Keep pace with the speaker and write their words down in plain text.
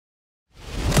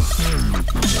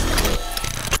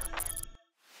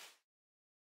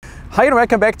Hi and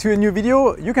welcome back to a new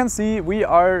video. You can see we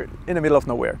are in the middle of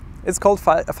nowhere. It's called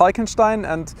Falkenstein,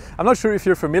 and I'm not sure if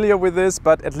you're familiar with this,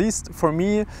 but at least for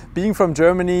me, being from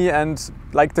Germany and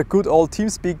like the good old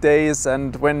TeamSpeak days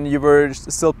and when you were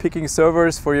still picking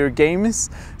servers for your games,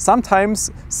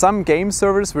 sometimes some game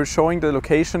servers were showing the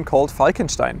location called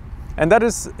Falkenstein. And that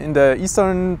is in the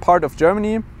eastern part of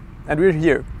Germany, and we're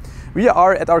here. We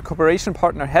are at our cooperation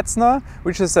partner Hetzner,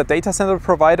 which is a data center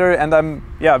provider, and I'm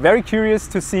very curious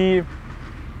to see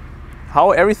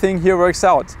how everything here works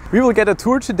out. We will get a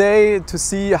tour today to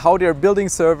see how they're building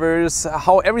servers,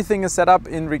 how everything is set up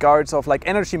in regards of like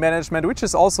energy management, which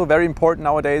is also very important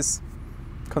nowadays,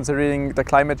 considering the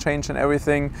climate change and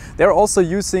everything. They're also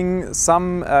using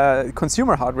some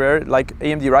consumer hardware like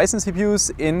AMD Ryzen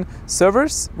CPUs in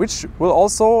servers, which will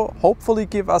also hopefully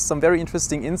give us some very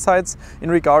interesting insights in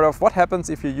regard of what happens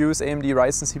if you use AMD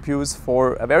Ryzen CPUs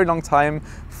for a very long time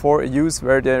for a use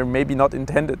where they're maybe not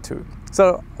intended to.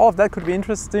 So all of that could be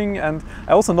interesting, and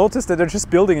I also noticed that they're just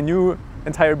building a new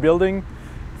entire building.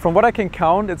 From what I can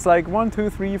count, it's like 1, 2,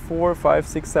 3, 4, 5,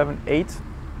 6, 7, 8.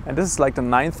 And this is like the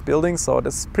 9th building, so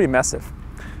that's pretty massive.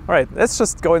 All right, let's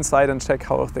just go inside and check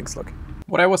how things look.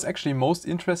 What I was actually most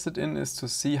interested in is to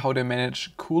see how they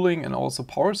manage cooling and also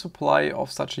power supply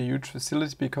of such a huge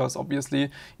facility, because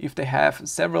obviously if they have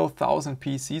several thousand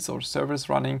PCs or servers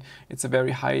running, it's a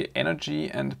very high energy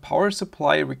and power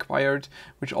supply required,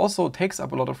 which also takes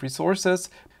up a lot of resources.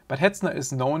 But Hetzner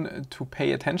is known to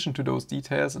pay attention to those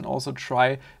details and also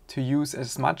try to use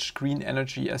as much green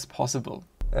energy as possible.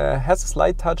 Has a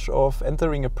slight touch of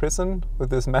entering a prison with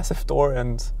this massive door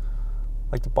and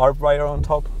like the barbed wire on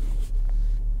top.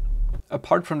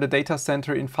 Apart from the data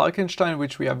center in Falkenstein,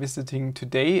 which we are visiting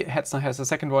today, Hetzner has a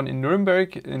second one in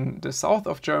Nuremberg in the south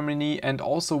of Germany and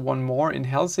also one more in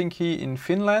Helsinki in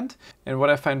Finland. And what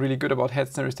I find really good about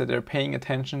Hetzner is that they're paying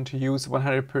attention to use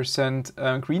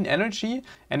 100% green energy,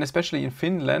 and especially in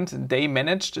Finland they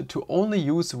managed to only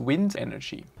use wind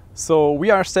energy. So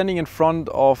we are standing in front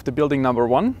of the building number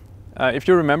 1. If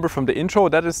you remember from the intro,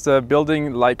 that is the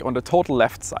building like on the total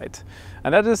left side.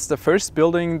 And that is the first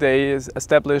building they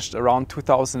established around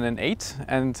 2008.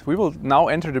 And we will now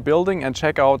enter the building and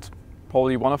check out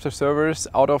probably one of the servers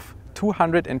out of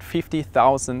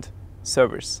 250,000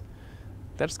 servers.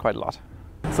 That's quite a lot.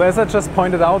 So as I just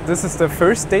pointed out, this is the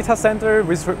first data center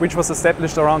which was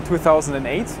established around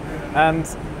 2008. And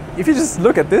if you just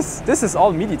look at this, this is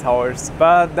all MIDI towers,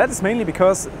 but that is mainly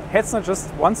because Hetzner just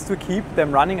wants to keep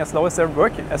them running as long as they're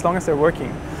working.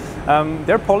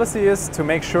 Their policy is to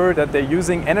make sure that they're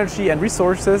using energy and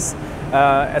resources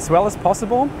as well as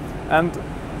possible. And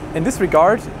in this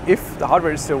regard, if the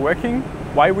hardware is still working,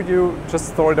 why would you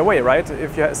just throw it away, right?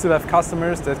 If you still have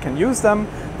customers that can use them,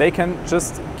 they can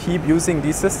just keep using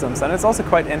these systems. And it's also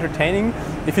quite entertaining.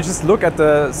 If you just look at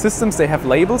the systems, they have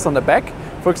labels on the back.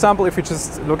 For example, if you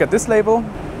just look at this label,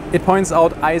 it points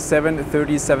out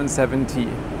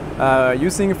i7-3770,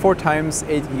 using 4 times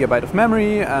 8 GB of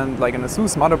memory and like an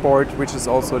ASUS motherboard, which is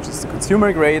also just a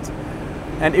consumer grade.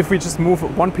 And if we just move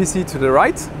one PC to the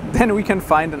right, then we can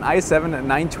find an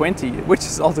i7-920, which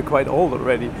is also quite old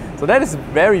already. So that is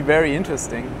very, very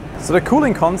interesting. So the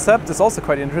cooling concept is also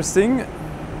quite interesting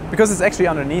because it's actually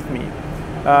underneath me.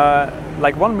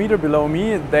 Like 1 meter below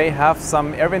me, they have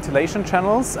some air ventilation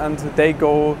channels and they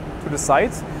go to the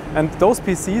sides. And those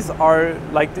PCs are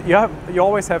like, you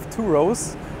always have 2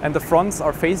 rows and the fronts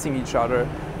are facing each other.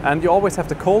 And you always have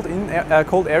the cold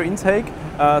air intake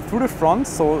through the front,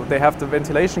 so they have the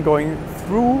ventilation going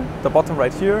through the bottom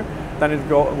right here. Then it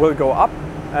will go up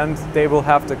and they will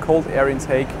have the cold air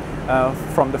intake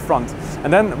from the front.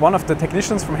 And then one of the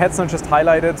technicians from Hetzner just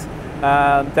highlighted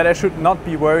that I should not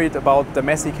be worried about the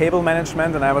messy cable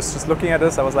management, and I was just looking at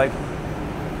this, I was like,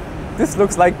 this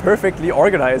looks like perfectly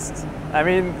organized. I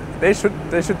mean, they should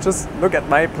just look at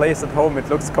my place at home. It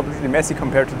looks completely messy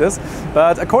compared to this.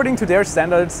 But according to their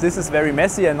standards, this is very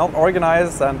messy and not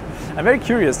organized, and I'm very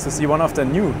curious to see one of the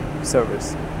new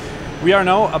servers. We are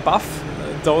now above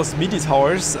those MIDI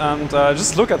towers, and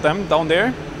just look at them down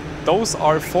there. Those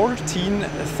are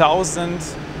 14,000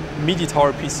 MIDI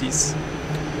tower PCs.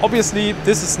 Obviously,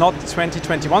 this is not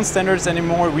 2021 standards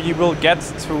anymore. We will get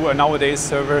to a nowadays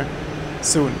server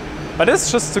soon. But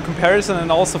it's just a comparison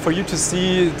and also for you to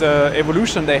see the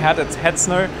evolution they had at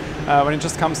Hetzner when it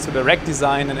just comes to the rack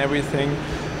design and everything.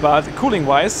 But cooling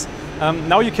wise,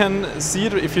 now you can see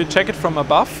it, if you check it from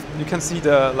above, you can see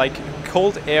the like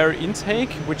cold air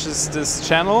intake, which is this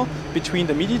channel between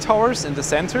the MIDI towers in the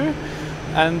center.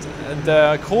 and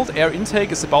the cold air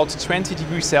intake is about 20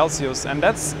 degrees Celsius, and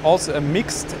that's also a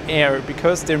mixed air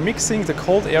because they're mixing the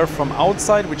cold air from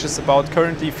outside, which is about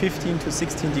currently 15 to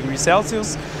 16 degrees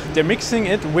Celsius. They're mixing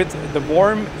it with the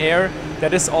warm air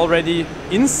that is already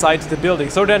inside the building.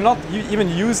 So they're not even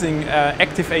using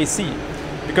active AC,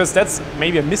 because that's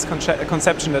maybe a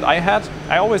misconception that I had.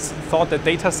 I always thought that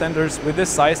data centers with this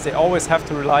size, they always have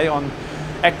to rely on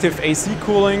active AC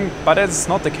cooling, but that's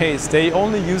not the case. They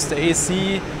only use the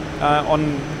AC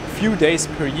on few days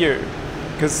per year,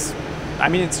 because I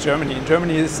mean, it's Germany.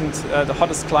 Germany isn't the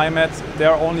hottest climate.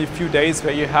 There are only a few days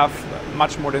where you have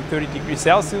much more than 30 degrees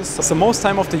Celsius. So most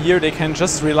time of the year they can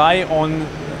just rely on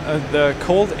the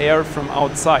cold air from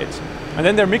outside. And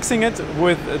then they're mixing it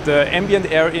with the ambient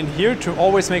air in here to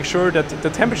always make sure that the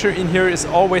temperature in here is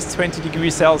always 20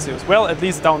 degrees Celsius. Well, at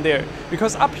least down there.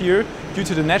 Because up here, due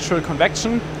to the natural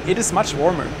convection, it is much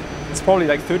warmer. It's probably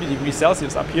like 30 degrees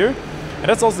Celsius up here. And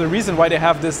that's also the reason why they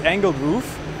have this angled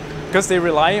roof, because they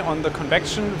rely on the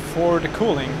convection for the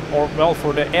cooling, or well,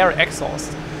 for the air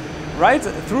exhaust. Right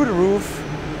through the roof,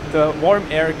 the warm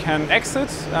air can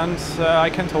exit, and I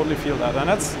can totally feel that. And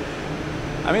that's,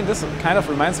 I mean, this kind of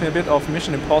reminds me a bit of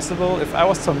Mission Impossible. If I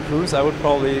was Tom Cruise, I would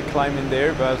probably climb in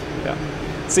there, but yeah,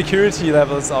 security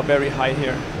levels are very high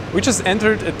here. We just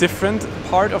entered a different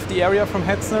part of the area from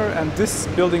Hetzner, and this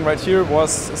building right here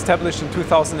was established in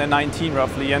 2019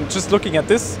 roughly. And just looking at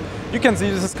this, you can see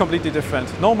this is completely different.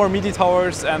 No more meaty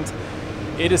towers, and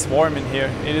it is warm in here.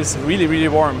 It is really, really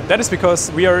warm. That is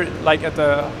because we are like at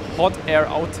the hot air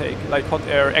outtake, like hot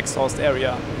air exhaust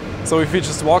area. So if we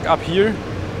just walk up here,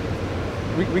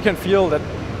 we can feel that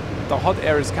the hot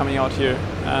air is coming out here,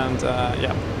 and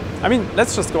yeah. I mean,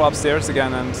 let's just go upstairs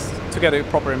again and to get a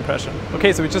proper impression.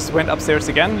 Okay, so we just went upstairs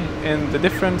again in the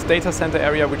different data center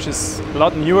area, which is a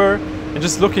lot newer, and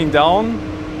just looking down,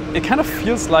 it kind of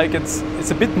feels like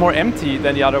it's a bit more empty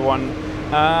than the other one,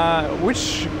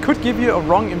 which could give you a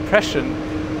wrong impression.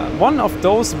 One of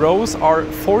those rows are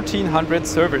 1400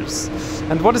 servers,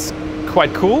 and what is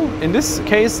quite cool in this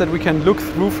case that we can look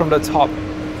through from the top.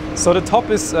 So the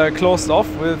top is closed off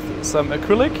with some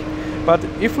acrylic, but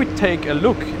if we take a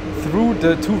look through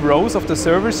the two rows of the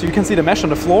servers, you can see the mesh on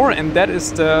the floor, and that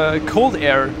is the cold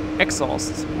air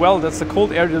exhaust. Well, that's the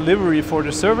cold air delivery for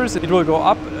the servers. It will go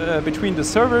up between the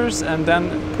servers and then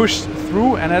pushed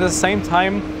through, and at the same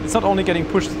time it's not only getting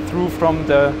pushed through from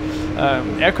the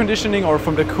air conditioning or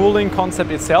from the cooling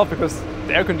concept itself, because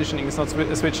the air conditioning is not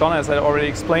switched on, as I already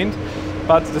explained,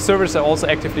 but the servers are also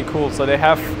actively cooled. So they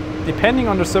have, depending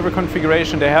on the server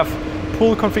configuration, they have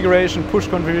pull configuration, push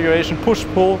configuration,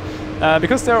 push-pull,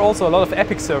 because there are also a lot of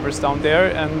EPIC servers down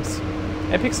there, and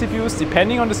EPIC CPUs,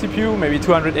 depending on the CPU, maybe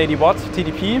 280 watt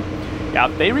TDP, yeah,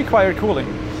 they require cooling.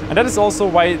 And that is also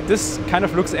why this kind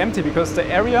of looks empty, because the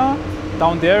area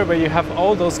down there where you have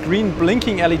all those green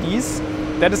blinking LEDs,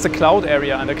 that is the cloud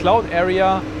area, and the cloud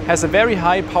area has a very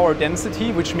high power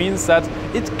density, which means that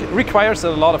it requires a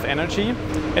lot of energy.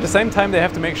 At the same time, they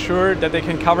have to make sure that they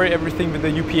can cover everything with the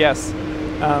UPS.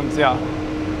 And yeah,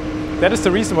 that is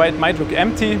the reason why it might look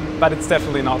empty, but it's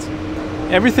definitely not.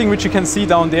 Everything which you can see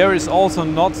down there is also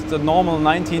not the normal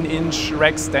 19-inch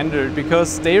rack standard,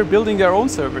 because they are building their own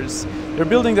servers. They're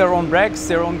building their own racks,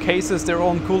 their own cases, their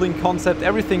own cooling concept.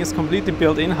 Everything is completely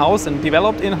built in-house and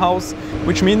developed in-house,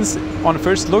 which means on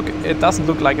first look it doesn't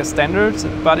look like a standard,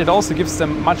 but it also gives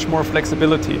them much more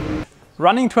flexibility.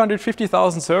 Running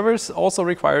 250,000 servers also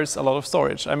requires a lot of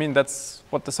storage. I mean, that's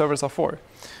what the servers are for.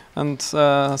 And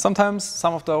sometimes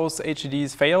some of those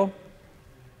HDDs fail,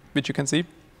 which you can see.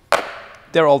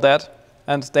 They're all dead,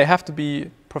 and they have to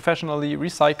be professionally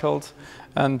recycled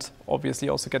and obviously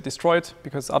also get destroyed,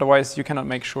 because otherwise you cannot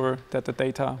make sure that the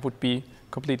data would be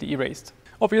completely erased.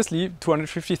 Obviously,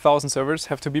 250,000 servers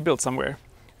have to be built somewhere,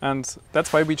 and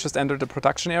that's why we just entered the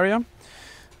production area.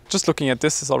 Just looking at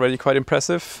this is already quite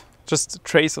impressive. Just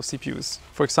trays of CPUs.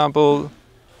 For example,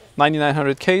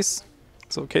 9900 case,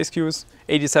 so case queues,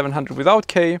 8700 without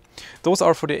K. Those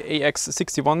are for the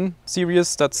AX61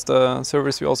 series. That's the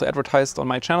servers we also advertised on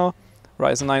my channel.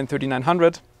 Ryzen 9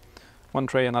 3900. One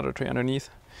tray, another tray underneath.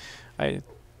 I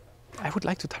would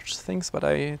like to touch things, but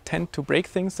I tend to break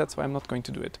things. That's why I'm not going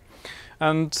to do it.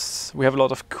 And we have a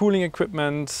lot of cooling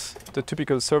equipment, the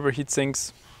typical server heat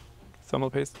sinks, thermal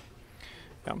paste.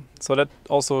 Yeah. So that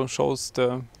also shows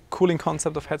the cooling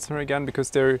concept of Hetzner again, because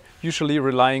they're usually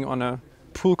relying on a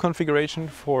pool configuration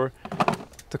for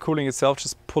the cooling itself,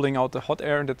 just pulling out the hot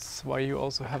air. That's why you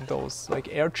also have those like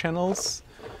air channels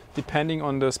depending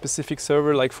on the specific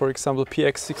server, like for example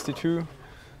PX62.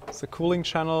 It's a cooling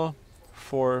channel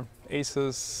for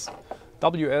Asus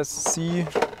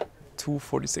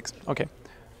WSC246. Okay.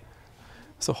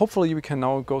 So hopefully we can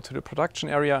now go to the production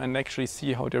area and actually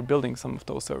see how they're building some of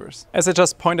those servers. As I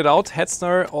just pointed out,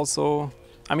 Hetzner also,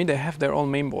 I mean, they have their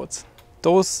own mainboards.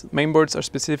 Those mainboards are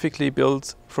specifically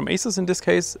built from ASUS in this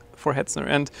case for Hetzner.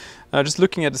 And just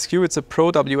looking at the SKU, it's a Pro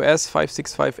WS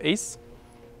 565 Ace.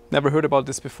 Never heard about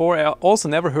this before. I also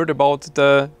never heard about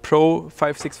the Pro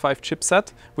 565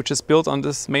 chipset, which is built on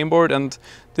this mainboard. And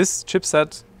this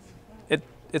chipset,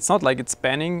 it's not like it's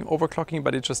banning overclocking,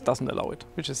 but it just doesn't allow it,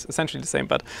 which is essentially the same.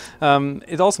 But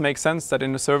it also makes sense that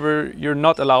in a server, you're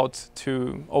not allowed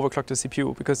to overclock the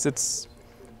CPU because it's,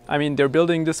 I mean, they're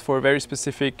building this for a very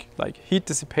specific like heat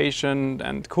dissipation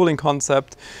and cooling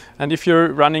concept. And if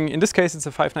you're running, in this case, it's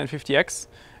a 5950X,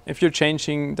 if you're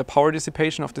changing the power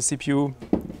dissipation of the CPU,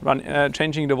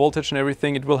 changing the voltage and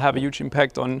everything, it will have a huge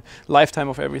impact on lifetime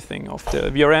of everything, of the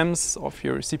VRMs, of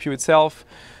your CPU itself.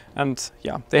 And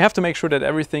yeah, they have to make sure that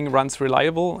everything runs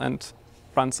reliable and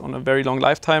runs on a very long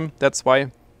lifetime. That's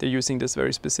why they're using this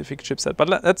very specific chipset. But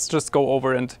let's just go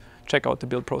over and check out the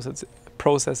build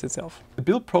process itself. The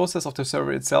build process of the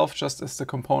server itself, just as the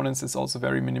components, is also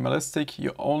very minimalistic.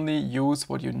 You only use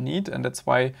what you need, and that's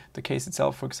why the case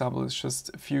itself, for example, is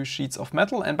just a few sheets of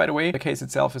metal. And by the way, the case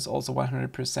itself is also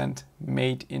 100%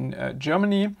 made in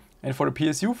Germany. And for the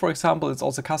PSU, for example, it's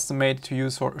also custom made to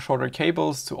use shorter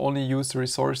cables, to only use the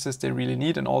resources they really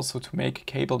need, and also to make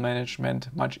cable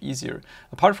management much easier.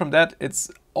 Apart from that,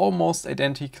 it's almost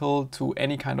identical to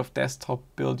any kind of desktop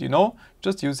build, you know,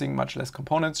 just using much less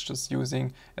components, just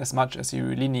using as much as you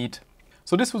really need.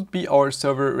 So this would be our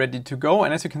server ready to go,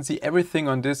 and as you can see, everything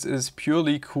on this is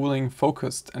purely cooling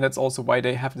focused, and that's also why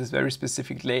they have this very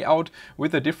specific layout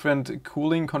with a different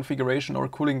cooling configuration or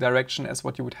cooling direction as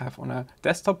what you would have on a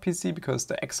desktop PC, because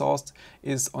the exhaust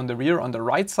is on the rear, on the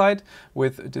right side,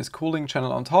 with this cooling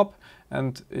channel on top,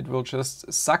 and it will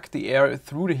just suck the air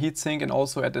through the heatsink and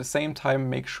also at the same time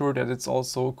make sure that it's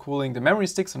also cooling the memory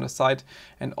sticks on the side,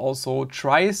 and also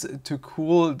tries to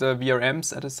cool the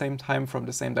VRMs at the same time from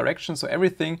the same direction. So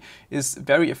everything is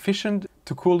very efficient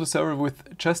to cool the server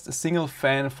with just a single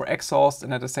fan for exhaust,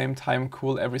 and at the same time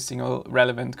cool every single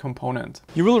relevant component.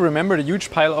 You will remember the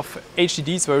huge pile of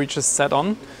HDDs where we just sat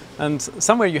on, and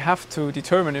somewhere you have to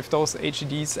determine if those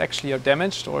HDDs actually are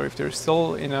damaged or if they're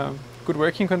still in a good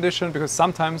working condition, because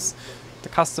sometimes the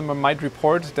customer might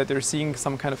report that they're seeing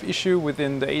some kind of issue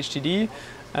within the HDD,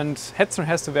 and Hetzner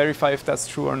has to verify if that's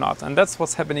true or not. And that's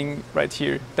what's happening right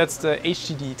here. That's the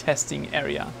HDD testing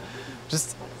area.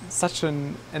 Just such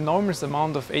an enormous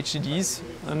amount of HDDs,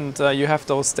 and you have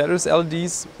those status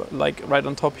LEDs like right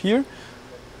on top here,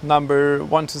 number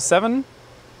 1 to 7.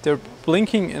 They're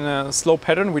blinking in a slow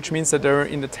pattern, which means that they're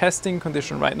in the testing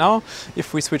condition right now.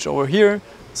 If we switch over here,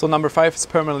 so number 5 is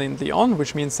permanently on,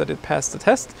 which means that it passed the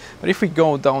test. But if we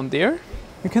go down there,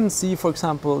 you can see, for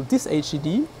example, this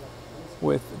HDD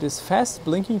with this fast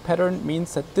blinking pattern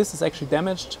means that this is actually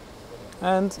damaged,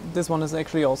 and this one is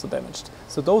actually also damaged.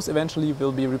 So those eventually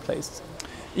will be replaced.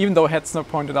 Even though Hetzner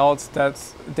pointed out that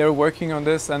they're working on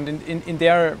this, and in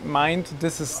their mind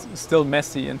this is still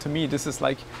messy, and to me this is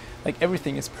like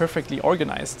everything is perfectly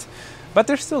organized. But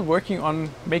they're still working on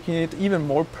making it even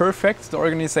more perfect, the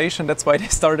organization. That's why they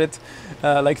started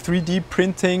like 3D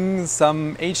printing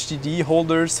some HDD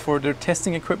holders for their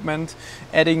testing equipment,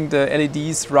 adding the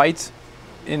LEDs right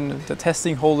in the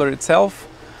testing holder itself,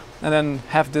 and then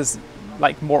have this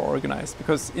like more organized,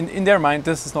 because in their mind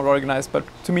this is not organized, but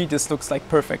to me this looks like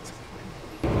perfect.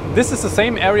 This is the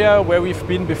same area where we've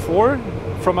been before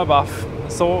from above.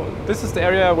 So this is the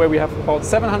area where we have about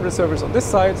 700 servers on this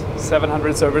side,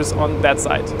 700 servers on that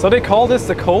side. So they call this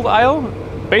the cold aisle.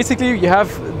 Basically you have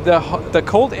the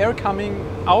cold air coming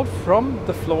out from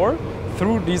the floor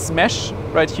through this mesh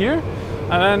right here,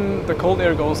 and then the cold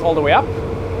air goes all the way up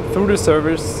through the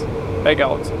servers back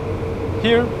out.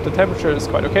 Here the temperature is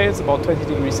quite okay, it's about 20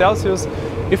 degrees Celsius.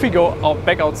 If we go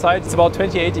back outside, it's about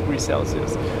 28 degrees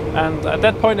Celsius. And at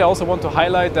that point I also want to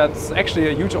highlight that's actually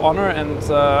a huge honor, and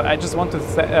I just want to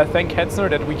thank Hetzner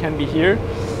that we can be here,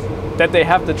 that they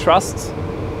have the trust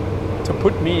to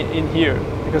put me in here,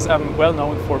 because I'm well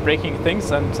known for breaking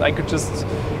things, and I could just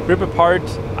rip apart,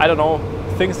 I don't know,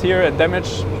 things here and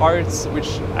damage parts,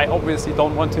 which I obviously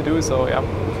don't want to do. So yeah,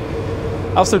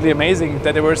 absolutely amazing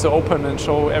that they were so open and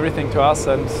show everything to us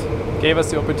and gave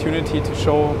us the opportunity to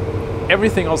show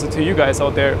everything also to you guys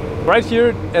out there. Right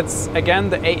here, it's again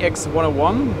the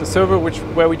AX101, the server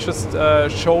where we just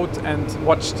showed and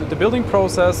watched the building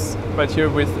process. Right here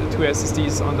with 2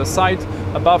 SSDs on the side.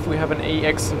 Above we have an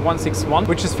AX161,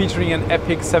 which is featuring an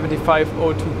EPIC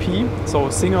 7502P, so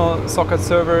single socket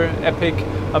server EPIC.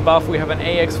 Above we have an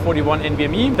AX41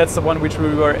 NVMe. That's the one which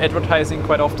we were advertising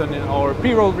quite often in our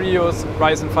pre-roll videos,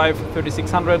 Ryzen 5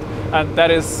 3600, and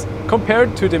that is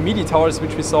compared to the MIDI towers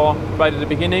which we saw right at the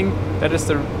beginning. That is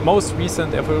the most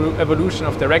recent evolution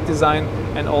of the rack design,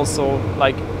 and also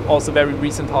very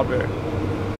recent hardware.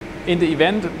 In the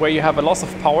event where you have a loss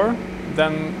of power,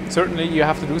 then certainly you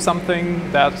have to do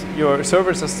something that your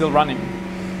servers are still running.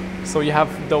 So you have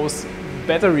those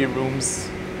battery rooms.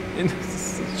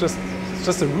 It's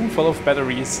just a room full of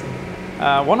batteries.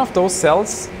 One of those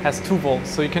cells has 2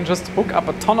 volts, so you can just hook up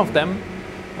a ton of them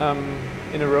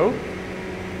in a row.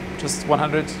 Just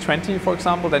 120, for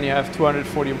example, then you have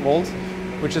 240 volts,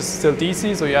 which is still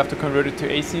DC, so you have to convert it to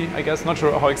AC, I guess. Not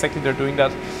sure how exactly they're doing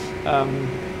that.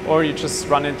 Or you just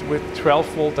run it with 12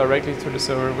 volt directly to the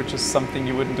server, which is something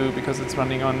you wouldn't do because it's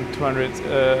running on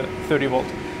 230 volt.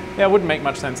 Yeah, it wouldn't make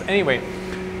much sense. Anyway,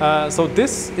 so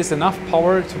this is enough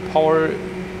power to power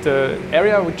the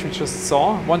area which we just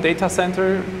saw, one data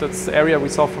center, that's the area we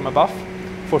saw from above,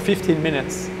 for 15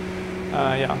 minutes.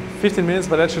 Yeah, 15 minutes,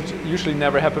 but that should usually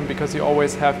never happen because you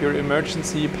always have your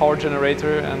emergency power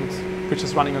generator, and which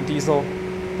is running on diesel,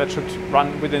 that should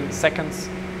run within seconds.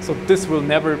 So this will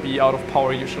never be out of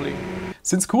power usually.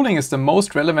 Since cooling is the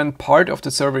most relevant part of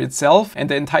the server itself and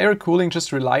the entire cooling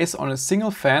just relies on a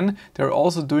single fan, they're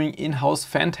also doing in-house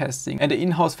fan testing. And the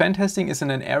in-house fan testing is in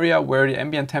an area where the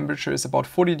ambient temperature is about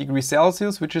 40 degrees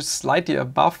Celsius, which is slightly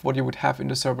above what you would have in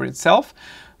the server itself.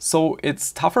 So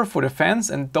it's tougher for the fans,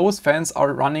 and those fans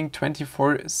are running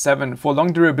 24/7 for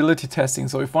long durability testing.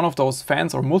 So if one of those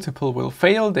fans or multiple will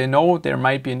fail, they know there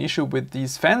might be an issue with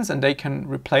these fans and they can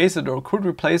replace it or could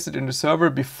replace it in the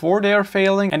server before they are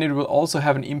failing, and it will also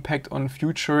have an impact on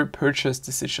future purchase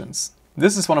decisions.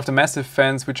 This is one of the massive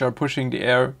fans which are pushing the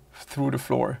air through the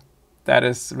floor. That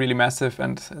is really massive,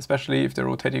 and especially if they're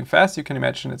rotating fast, you can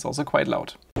imagine it's also quite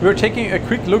loud. We're taking a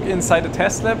quick look inside the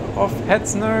test lab of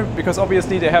Hetzner, because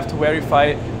obviously they have to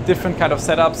verify different kind of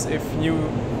setups. If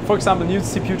for example, new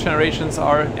CPU generations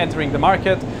are entering the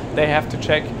market, they have to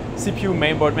check CPU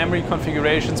mainboard memory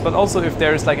configurations, but also if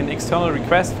there's like an external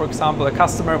request, for example, a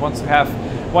customer wants to have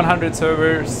 100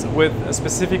 servers with a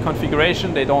specific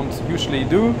configuration they don't usually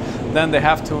do, then they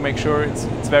have to make sure it's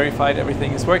verified,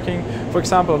 everything is working. For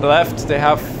example, on the left they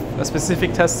have a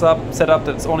specific test setup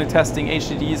that's only testing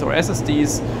HDDs or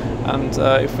SSDs, and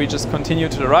if we just continue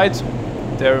to the right,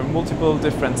 there are multiple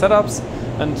different setups.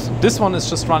 And this one is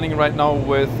just running right now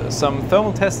with some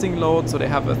thermal testing load, so they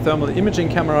have a thermal imaging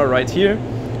camera right here.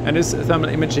 And this thermal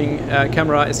imaging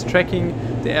camera is tracking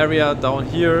the area down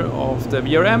here of the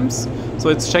VRMs. So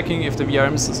it's checking if the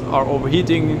VRMs are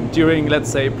overheating during, let's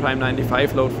say, Prime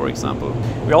 95 load, for example.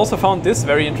 We also found this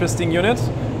very interesting unit.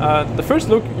 The first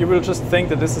look, you will just think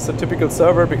that this is a typical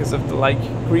server because of the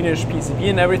greenish PCB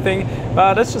and everything.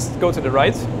 But let's just go to the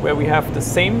right, where we have the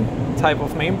same type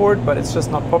of mainboard, but it's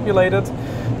just not populated.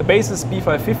 The base is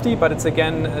B550, but it's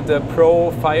again the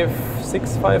Pro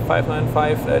 565,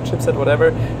 595 chipset,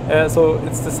 whatever. So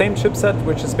it's the same chipset,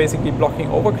 which is basically blocking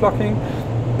overclocking.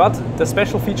 But the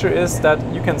special feature is that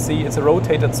you can see it's a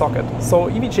rotated socket. So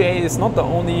EVGA is not the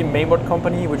only mainboard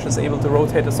company which is able to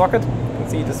rotate a socket. You can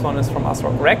see this one is from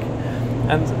ASRock Rack.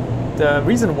 And the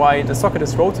reason why the socket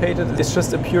is rotated is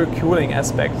just a pure cooling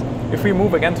aspect. If we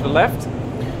move again to the left,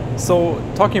 so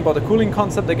talking about the cooling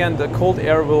concept again, the cold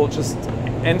air will just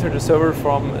enter the server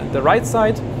from the right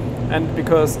side, and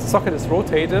because the socket is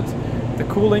rotated, the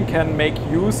cooling can make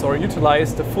use or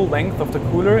utilize the full length of the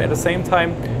cooler, at the same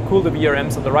time cool the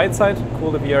VRMs on the right side, cool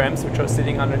the VRMs which are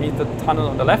sitting underneath the tunnel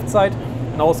on the left side,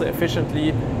 and also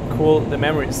efficiently cool the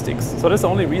memory sticks. So that's the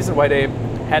only reason why they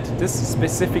had this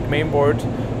specific mainboard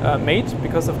made,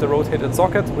 because of the rotated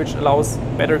socket, which allows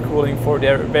better cooling for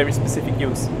their very specific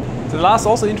use. The last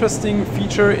also interesting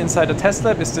feature inside the test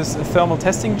lab is this thermal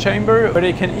testing chamber, where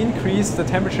they can increase the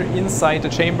temperature inside the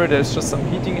chamber. There's just some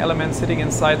heating elements sitting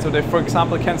inside, so they, for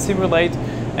example, can simulate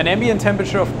an ambient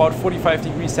temperature of about 45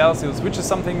 degrees Celsius, which is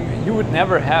something you would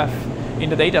never have in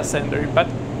the data center. But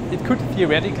it could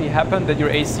theoretically happen that your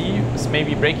AC is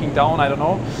maybe breaking down, I don't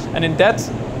know. And in that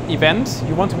event,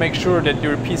 you want to make sure that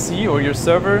your PC or your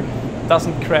server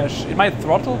doesn't crash. It might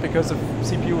throttle because the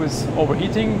CPU is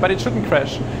overheating, but it shouldn't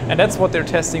crash. And that's what they're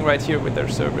testing right here with their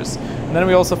servers. And then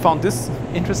we also found this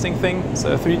interesting thing. It's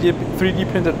a 3D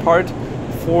printed part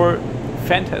for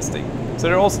fan testing. So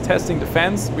they're also testing the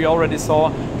fans. We already saw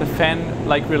the fan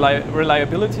like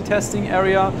reliability testing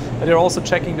area. They're also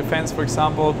checking the fans, for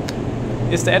example,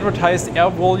 is the advertised air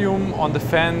volume on the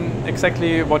fan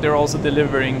exactly what they're also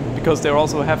delivering, because they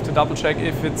also have to double check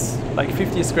if it's like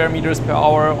 50 square meters per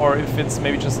hour or if it's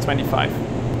maybe just 25.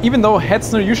 Even though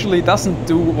Hetzner usually doesn't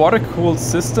do water-cooled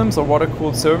systems or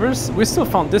water-cooled servers, we still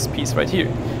found this piece right here.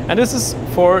 And this is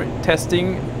for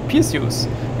testing PSUs.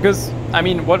 Because, I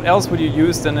mean, what else would you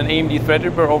use than an AMD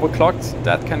Threadripper overclocked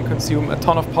that can consume a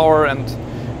ton of power, and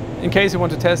in case you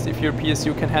want to test if your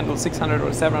PSU can handle 600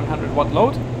 or 700 watt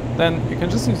load, then you can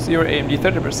just use your AMD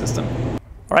Threadripper system.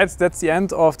 Alright, that's the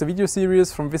end of the video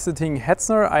series from visiting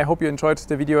Hetzner. I hope you enjoyed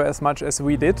the video as much as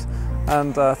we did.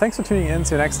 And thanks for tuning in.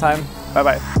 See you next time. Bye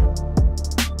bye.